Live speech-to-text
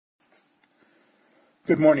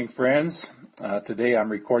Good morning, friends. Today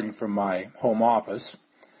I'm recording from my home office.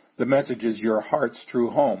 The message is Your Heart's True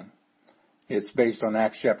Home. It's based on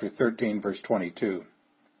Acts chapter 13, verse 22.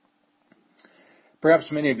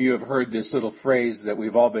 Perhaps many of you have heard this little phrase that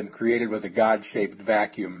we've all been created with a God-shaped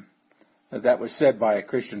vacuum. That was said by a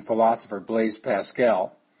Christian philosopher, Blaise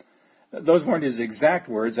Pascal. Those weren't his exact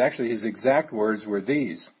words. Actually, his exact words were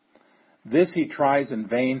these. This he tries in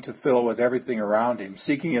vain to fill with everything around him,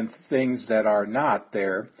 seeking in things that are not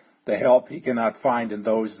there the help he cannot find in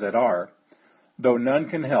those that are, though none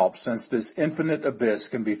can help, since this infinite abyss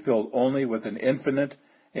can be filled only with an infinite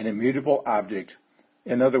and immutable object,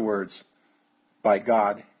 in other words, by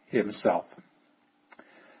God himself.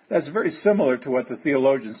 That's very similar to what the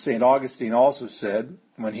theologian St. Augustine also said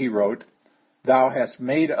when he wrote, Thou hast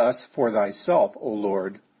made us for thyself, O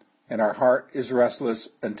Lord, and our heart is restless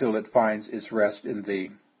until it finds its rest in thee.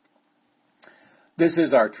 This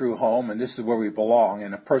is our true home, and this is where we belong,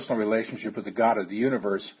 in a personal relationship with the God of the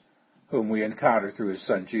universe, whom we encounter through his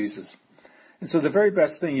Son Jesus. And so the very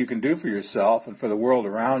best thing you can do for yourself and for the world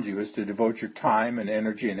around you is to devote your time and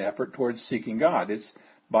energy and effort towards seeking God. It's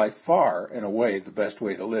by far and away the best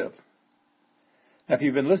way to live. Now, if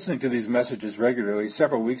you've been listening to these messages regularly,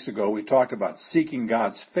 several weeks ago we talked about seeking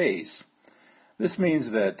God's face. This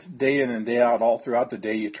means that day in and day out, all throughout the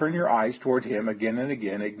day, you turn your eyes toward him again and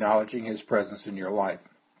again, acknowledging his presence in your life.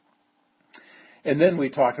 And then we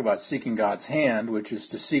talked about seeking God's hand, which is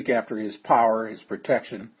to seek after his power, his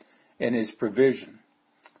protection, and his provision.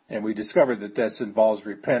 And we discovered that this involves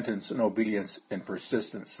repentance and obedience and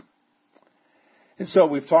persistence. And so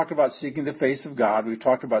we've talked about seeking the face of God, we've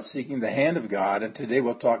talked about seeking the hand of God, and today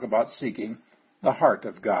we'll talk about seeking the heart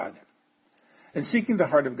of God. And seeking the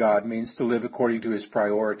heart of God means to live according to his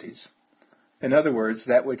priorities. In other words,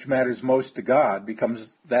 that which matters most to God becomes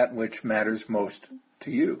that which matters most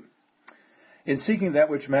to you. In seeking that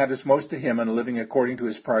which matters most to him and living according to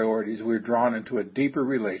his priorities, we're drawn into a deeper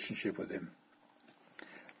relationship with him.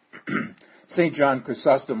 St. John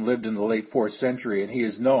Chrysostom lived in the late 4th century, and he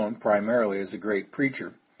is known primarily as a great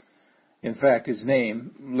preacher. In fact, his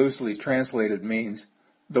name, loosely translated, means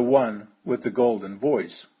the one with the golden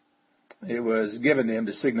voice. It was given to him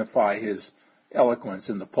to signify his eloquence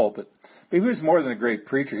in the pulpit. But he was more than a great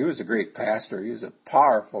preacher. He was a great pastor. He was a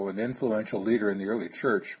powerful and influential leader in the early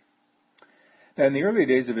church. Now, in the early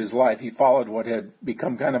days of his life, he followed what had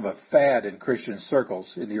become kind of a fad in Christian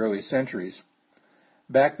circles in the early centuries.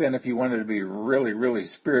 Back then, if you wanted to be really, really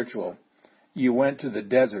spiritual, you went to the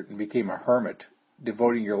desert and became a hermit,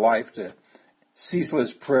 devoting your life to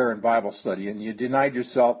ceaseless prayer and Bible study, and you denied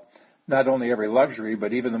yourself not only every luxury,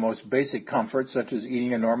 but even the most basic comforts, such as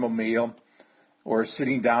eating a normal meal, or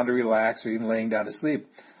sitting down to relax, or even laying down to sleep.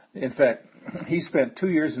 In fact, he spent 2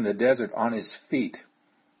 years in the desert on his feet,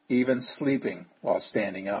 even sleeping while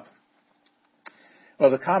standing up.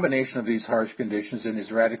 Well, the combination of these harsh conditions and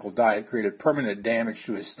his radical diet created permanent damage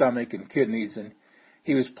to his stomach and kidneys, and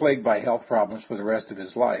he was plagued by health problems for the rest of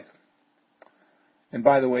his life. And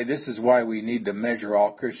by the way, this is why we need to measure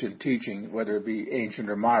all Christian teaching, whether it be ancient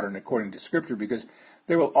or modern, according to Scripture, because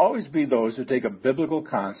there will always be those who take a biblical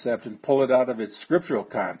concept and pull it out of its scriptural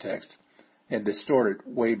context and distort it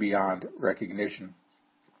way beyond recognition.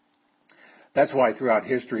 That's why throughout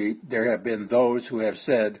history there have been those who have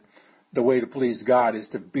said the way to please God is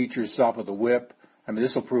to beat yourself with a whip. I mean,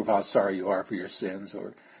 this will prove how sorry you are for your sins.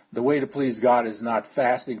 Or the way to please God is not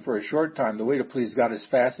fasting for a short time. The way to please God is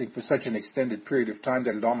fasting for such an extended period of time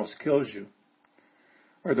that it almost kills you.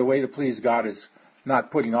 Or the way to please God is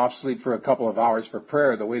not putting off sleep for a couple of hours for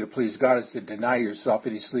prayer. The way to please God is to deny yourself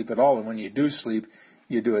any sleep at all. And when you do sleep,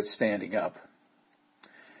 you do it standing up.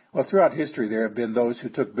 Well, throughout history, there have been those who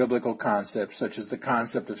took biblical concepts, such as the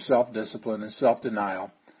concept of self-discipline and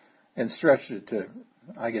self-denial, and stretched it to,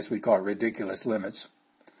 I guess we'd call it, ridiculous limits.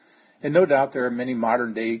 And no doubt there are many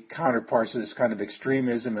modern-day counterparts to this kind of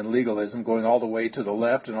extremism and legalism going all the way to the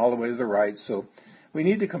left and all the way to the right. So we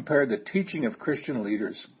need to compare the teaching of Christian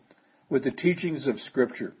leaders with the teachings of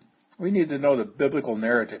Scripture. We need to know the biblical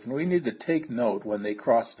narrative, and we need to take note when they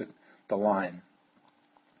cross the line.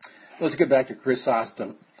 Let's get back to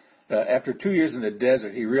Chrysostom. After 2 years in the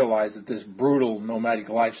desert, he realized that this brutal nomadic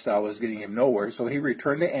lifestyle was getting him nowhere, so he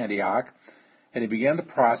returned to Antioch, and he began the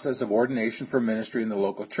process of ordination for ministry in the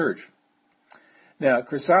local church. Now,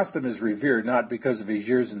 Chrysostom is revered not because of his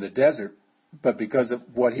years in the desert, but because of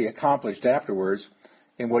what he accomplished afterwards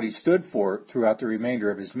and what he stood for throughout the remainder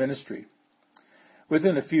of his ministry.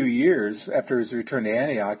 Within a few years after his return to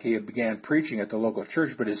Antioch, he began preaching at the local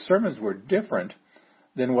church, but his sermons were different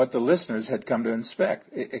than what the listeners had come to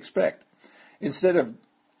expect. Instead of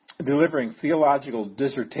delivering theological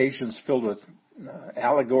dissertations filled with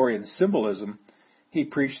allegory and symbolism, he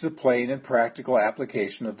preached the plain and practical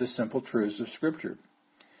application of the simple truths of Scripture.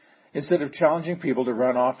 Instead of challenging people to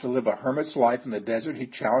run off to live a hermit's life in the desert, he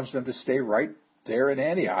challenged them to stay right there in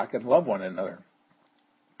Antioch and love one another.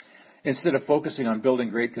 Instead of focusing on building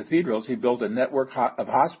great cathedrals, he built a network of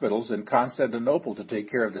hospitals in Constantinople to take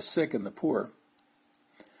care of the sick and the poor.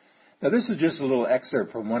 Now, this is just a little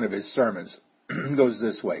excerpt from one of his sermons. It goes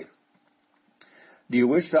this way. Do you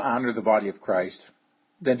wish to honor the body of Christ?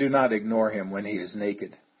 Then do not ignore him when he is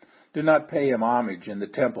naked. Do not pay him homage in the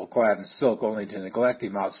temple clad in silk only to neglect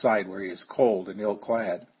him outside where he is cold and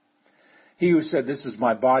ill-clad. He who said, this is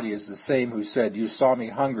my body, is the same who said, you saw me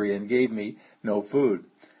hungry and gave me no food.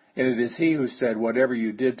 And it is he who said, whatever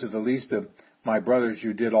you did to the least of my brothers,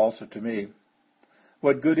 you did also to me.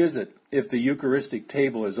 What good is it if the Eucharistic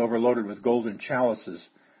table is overloaded with golden chalices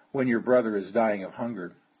when your brother is dying of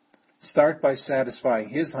hunger? Start by satisfying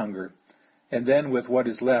his hunger, and then with what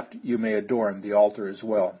is left you may adorn the altar as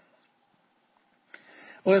well.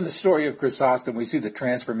 Well, in the story of Chrysostom, we see the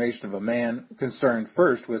transformation of a man concerned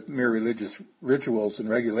first with mere religious rituals and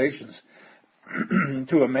regulations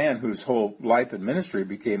to a man whose whole life and ministry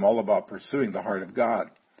became all about pursuing the heart of God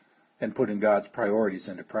and putting God's priorities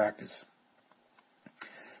into practice.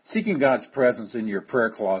 Seeking God's presence in your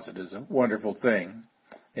prayer closet is a wonderful thing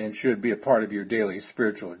and should be a part of your daily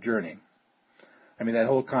spiritual journey. I mean, that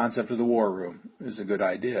whole concept of the war room is a good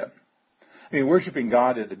idea. I mean, worshiping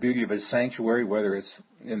God in the beauty of his sanctuary, whether it's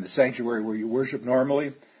in the sanctuary where you worship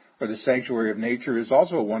normally or the sanctuary of nature, is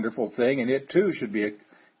also a wonderful thing, and it too should be a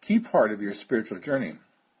key part of your spiritual journey.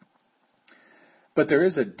 But there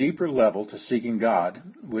is a deeper level to seeking God,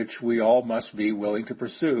 which we all must be willing to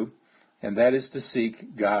pursue, and that is to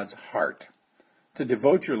seek God's heart, to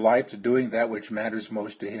devote your life to doing that which matters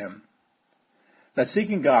most to him. Now,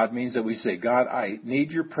 seeking God means that we say, God, I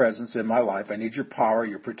need your presence in my life. I need your power,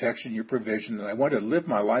 your protection, your provision, and I want to live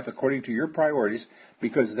my life according to your priorities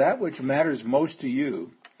because that which matters most to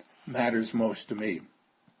you matters most to me.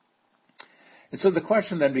 And so the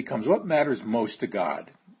question then becomes, what matters most to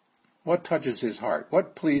God? What touches his heart?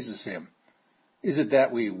 What pleases him? Is it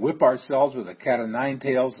that we whip ourselves with a cat o' nine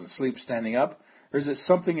tails and sleep standing up, or is it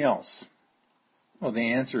something else? Well,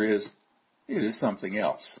 the answer is, it is something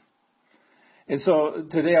else. And so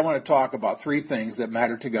today I want to talk about three things that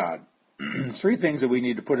matter to God. Three things that we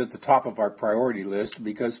need to put at the top of our priority list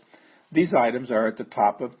because these items are at the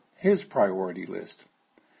top of his priority list.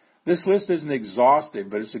 This list isn't exhaustive,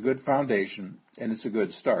 but it's a good foundation and it's a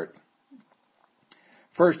good start.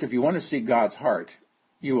 First, if you want to seek God's heart,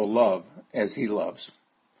 you will love as he loves.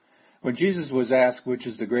 When Jesus was asked which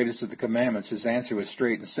is the greatest of the commandments, his answer was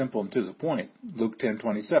straight and simple and to the point. Luke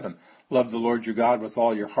 10:27. Love the Lord your God with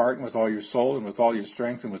all your heart and with all your soul and with all your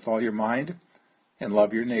strength and with all your mind, and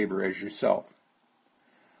love your neighbor as yourself.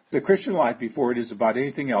 The Christian life, before it is about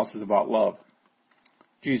anything else, is about love.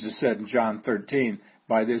 Jesus said in John 13,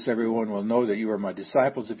 by this everyone will know that you are my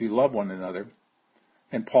disciples if you love one another.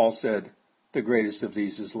 And Paul said, the greatest of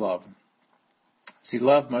these is love. See,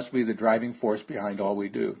 love must be the driving force behind all we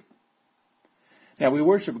do. Now, we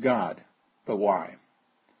worship God, but why?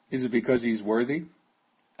 Is it because he's worthy?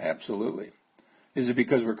 Absolutely. Is it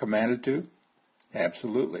because we're commanded to?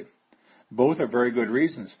 Absolutely. Both are very good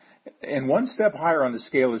reasons. And one step higher on the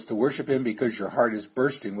scale is to worship him because your heart is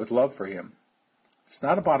bursting with love for him. It's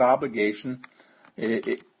not about obligation.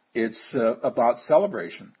 It's about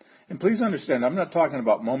celebration. And please understand, I'm not talking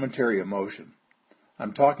about momentary emotion.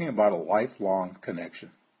 I'm talking about a lifelong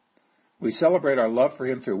connection. We celebrate our love for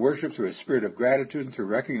him through worship, through a spirit of gratitude, and through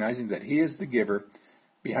recognizing that he is the giver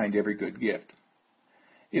behind every good gift.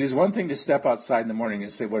 It is one thing to step outside in the morning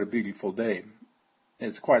and say, what a beautiful day.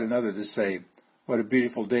 It's quite another to say, what a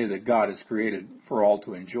beautiful day that God has created for all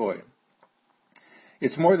to enjoy.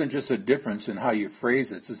 It's more than just a difference in how you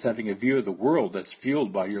phrase it. It's having a view of the world that's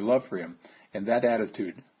fueled by your love for him, and that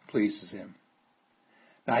attitude pleases him.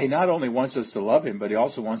 Now, he not only wants us to love him, but he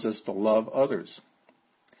also wants us to love others.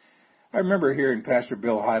 I remember hearing Pastor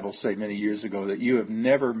Bill Hybels say many years ago that you have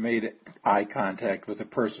never made eye contact with a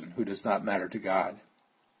person who does not matter to God.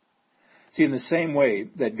 See, in the same way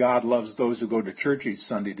that God loves those who go to church each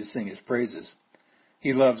Sunday to sing his praises,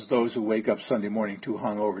 he loves those who wake up Sunday morning too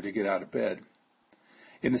hungover to get out of bed.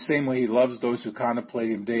 In the same way he loves those who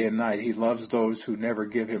contemplate him day and night, he loves those who never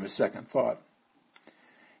give him a second thought.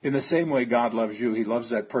 In the same way God loves you, he loves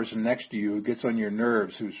that person next to you who gets on your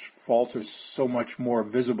nerves, whose faults are so much more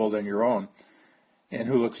visible than your own, and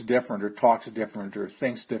who looks different or talks different or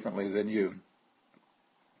thinks differently than you.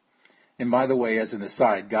 And by the way, as an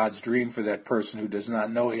aside, God's dream for that person who does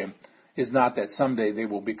not know him is not that someday they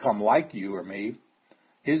will become like you or me.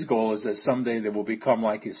 His goal is that someday they will become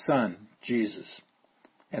like His Son, Jesus.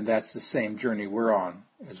 And that's the same journey we're on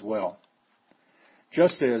as well.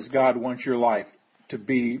 Just as God wants your life to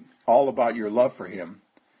be all about your love for Him,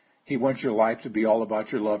 He wants your life to be all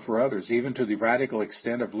about your love for others, even to the radical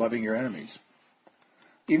extent of loving your enemies,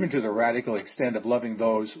 even to the radical extent of loving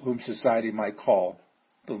those whom society might call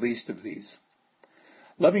the least of these.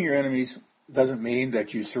 Loving your enemies doesn't mean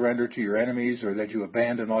that you surrender to your enemies or that you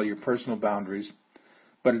abandon all your personal boundaries,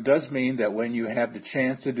 but it does mean that when you have the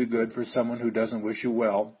chance to do good for someone who doesn't wish you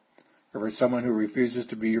well, or for someone who refuses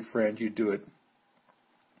to be your friend, you do it.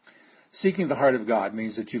 Seeking the heart of God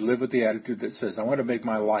means that you live with the attitude that says, I want to make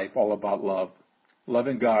my life all about love,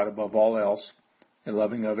 loving God above all else, and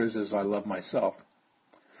loving others as I love myself.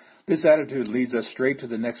 This attitude leads us straight to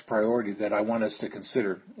the next priority that I want us to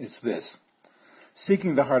consider. It's this.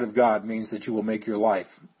 Seeking the heart of God means that you will make your life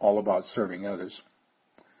all about serving others.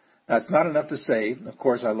 Now, it's not enough to say, of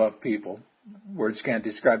course, I love people. Words can't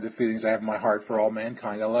describe the feelings I have in my heart for all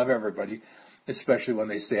mankind. I love everybody, especially when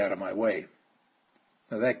they stay out of my way.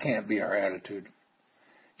 Now, that can't be our attitude.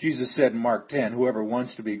 Jesus said in Mark 10, whoever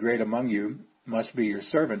wants to be great among you must be your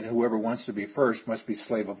servant, and whoever wants to be first must be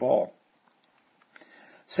slave of all.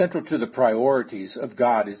 Central to the priorities of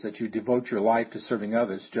God is that you devote your life to serving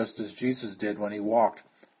others, just as Jesus did when He walked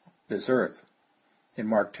this earth. In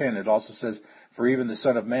Mark 10, it also says, for even the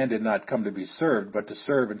Son of Man did not come to be served, but to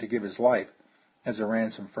serve and to give His life as a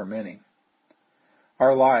ransom for many.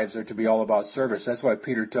 Our lives are to be all about service. That's why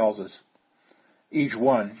Peter tells us, each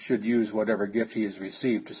one should use whatever gift he has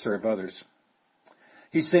received to serve others.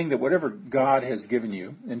 He's saying that whatever God has given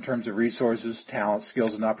you in terms of resources, talents,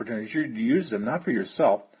 skills, and opportunities, you should use them not for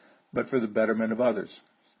yourself, but for the betterment of others.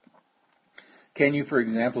 Can you, for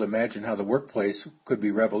example, imagine how the workplace could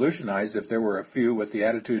be revolutionized if there were a few with the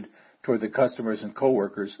attitude toward the customers and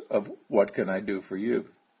coworkers of, what can I do for you?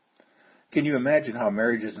 Can you imagine how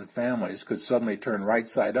marriages and families could suddenly turn right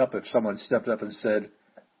side up if someone stepped up and said,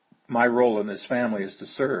 my role in this family is to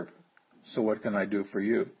serve, so what can I do for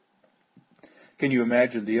you? Can you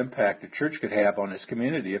imagine the impact a church could have on its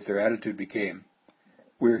community if their attitude became,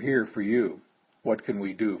 we're here for you, what can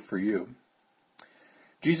we do for you?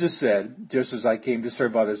 Jesus said, just as I came to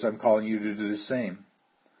serve others, I'm calling you to do the same.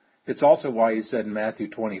 It's also why He said in Matthew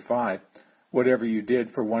 25, whatever you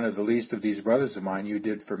did for one of the least of these brothers of mine, you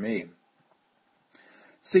did for me.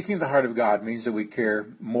 Seeking the heart of God means that we care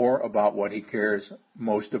more about what He cares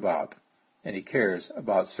most about, and He cares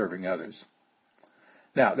about serving others.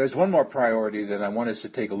 Now, there's one more priority that I want us to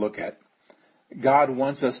take a look at. God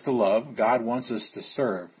wants us to love, God wants us to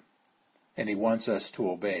serve, and He wants us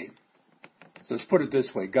to obey. So let's put it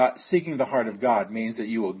this way. Seeking the heart of God means that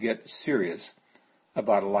you will get serious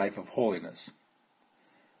about a life of holiness.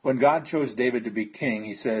 When God chose David to be king,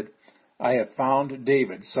 He said, I have found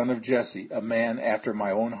David, son of Jesse, a man after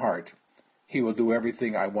my own heart. He will do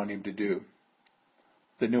everything I want him to do.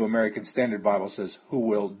 The New American Standard Bible says, who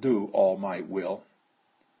will do all my will.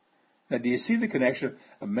 Now, do you see the connection?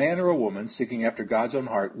 A man or a woman seeking after God's own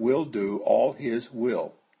heart will do all His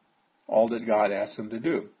will, all that God asks them to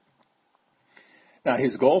do. Now,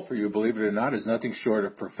 His goal for you, believe it or not, is nothing short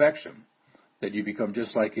of perfection, that you become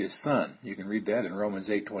just like His Son. You can read that in Romans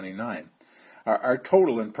 8:29. Our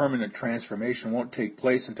total and permanent transformation won't take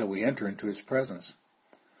place until we enter into His presence.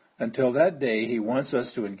 Until that day, He wants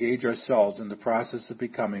us to engage ourselves in the process of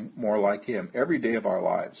becoming more like Him every day of our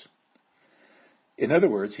lives. In other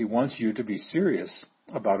words, He wants you to be serious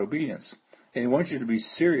about obedience. And He wants you to be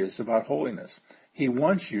serious about holiness. He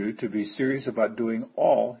wants you to be serious about doing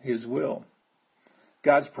all His will.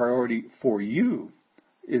 God's priority for you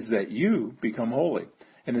is that you become holy.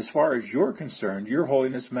 And as far as you're concerned, your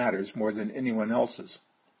holiness matters more than anyone else's.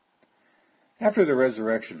 After the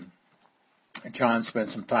resurrection, John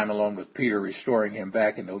spent some time alone with Peter, restoring him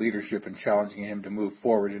back into leadership and challenging him to move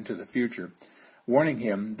forward into the future, warning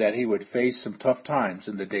him that he would face some tough times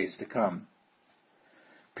in the days to come.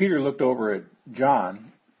 John looked over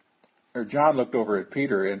at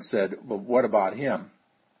Peter and said, well, what about him?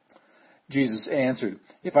 Jesus answered,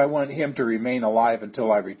 if I want him to remain alive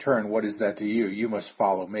until I return, what is that to you? You must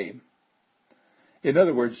follow me. In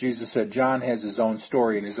other words, Jesus said, John has his own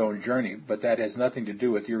story and his own journey, but that has nothing to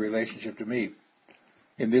do with your relationship to me.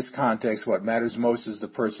 In this context, what matters most is the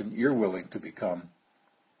person you're willing to become.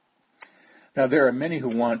 Now, there are many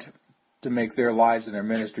who want to make their lives and their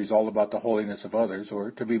ministries all about the holiness of others,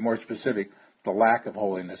 or to be more specific, the lack of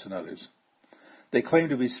holiness in others. They claim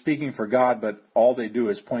to be speaking for God, but all they do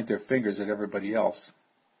is point their fingers at everybody else.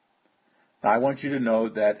 Now, I want you to know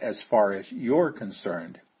that as far as you're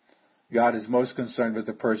concerned, God is most concerned with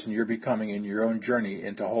the person you're becoming in your own journey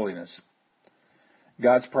into holiness.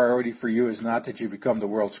 God's priority for you is not that you become the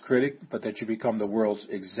world's critic, but that you become the world's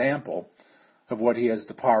example of what He has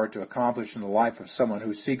the power to accomplish in the life of someone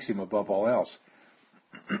who seeks Him above all else.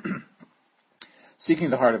 Seeking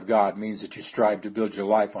the heart of God means that you strive to build your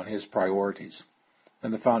life on His priorities.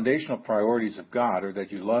 And the foundational priorities of God are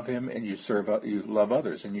that you love Him and you love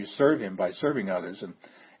others, and you serve Him by serving others. And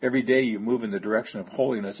every day you move in the direction of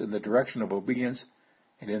holiness, in the direction of obedience,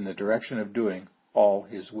 and in the direction of doing all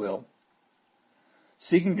His will.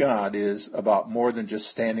 Seeking God is about more than just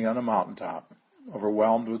standing on a mountaintop,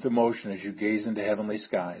 overwhelmed with emotion as you gaze into heavenly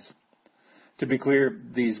skies. To be clear,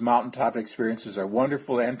 these mountaintop experiences are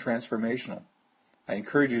wonderful and transformational. I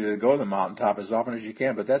encourage you to go to the mountaintop as often as you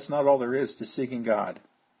can, but that's not all there is to seeking God.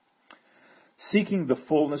 Seeking the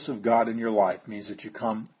fullness of God in your life means that you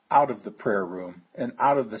come out of the prayer room and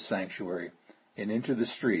out of the sanctuary and into the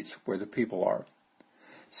streets where the people are.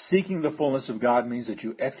 Seeking the fullness of God means that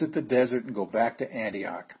you exit the desert and go back to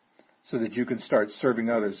Antioch so that you can start serving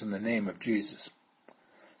others in the name of Jesus.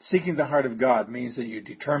 Seeking the heart of God means that you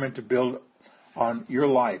determine to build on your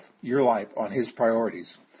life on His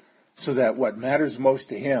priorities, so that what matters most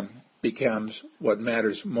to Him becomes what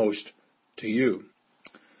matters most to you.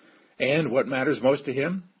 And what matters most to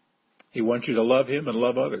Him? He wants you to love Him and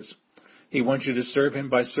love others. He wants you to serve Him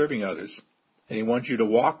by serving others. And He wants you to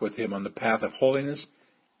walk with Him on the path of holiness,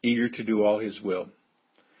 eager to do all His will.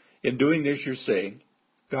 In doing this, you're saying,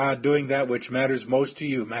 God, doing that which matters most to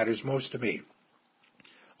you matters most to me.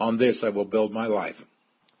 On this I will build my life.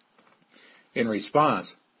 In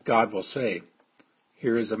response, God will say,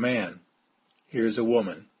 here is a man, here is a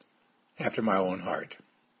woman, after my own heart.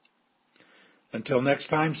 Until next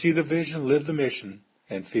time, see the vision, live the mission,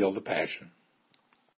 and feel the passion.